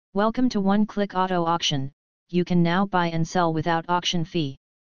Welcome to One Click Auto Auction. You can now buy and sell without auction fee.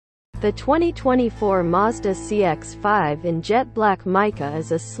 The 2024 Mazda CX-5 in Jet Black Mica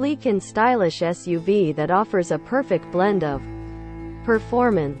is a sleek and stylish SUV that offers a perfect blend of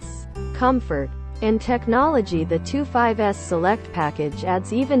performance, comfort, and technology. The 25S Select package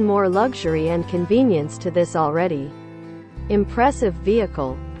adds even more luxury and convenience to this already impressive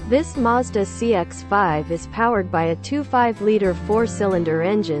vehicle. This Mazda CX-5 is powered by a 2.5-liter four-cylinder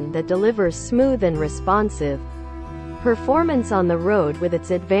engine that delivers smooth and responsive performance on the road with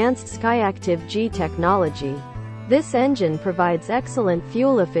its advanced Skyactiv-G technology. This engine provides excellent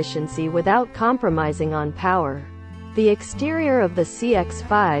fuel efficiency without compromising on power. The exterior of the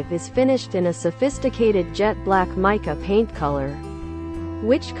CX-5 is finished in a sophisticated jet black mica paint color,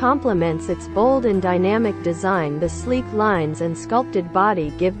 which complements its bold and dynamic design. The sleek lines and sculpted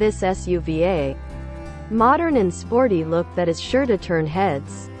body give this SUV a modern and sporty look that is sure to turn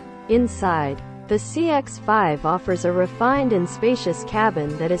heads. Inside, the CX-5 offers a refined and spacious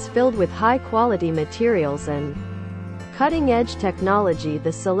cabin that is filled with high-quality materials and cutting-edge technology.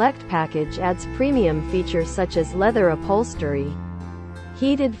 The Select package adds premium features such as leather upholstery,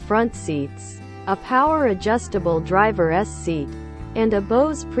 heated front seats, a power-adjustable driver's seat, and a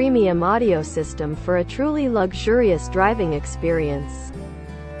Bose premium audio system for a truly luxurious driving experience.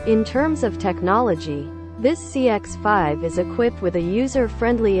 In terms of technology, this CX-5 is equipped with a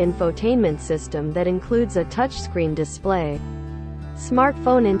user-friendly infotainment system that includes a touchscreen display,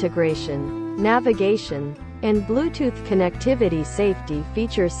 smartphone integration, navigation, and Bluetooth connectivity. Safety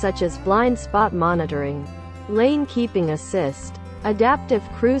features such as blind spot monitoring, lane keeping assist, adaptive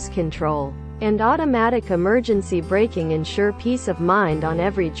cruise control, and automatic emergency braking ensure peace of mind on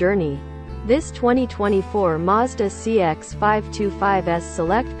every journey. This 2024 Mazda CX-5 25S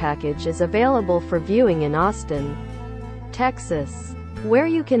Select package is available for viewing in Austin, Texas, where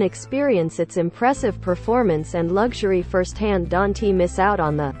you can experience its impressive performance and luxury firsthand. Don't miss out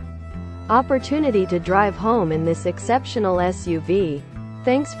on the opportunity to drive home in this exceptional SUV.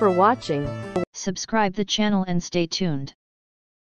 Thanks for watching. Subscribe the channel and stay tuned.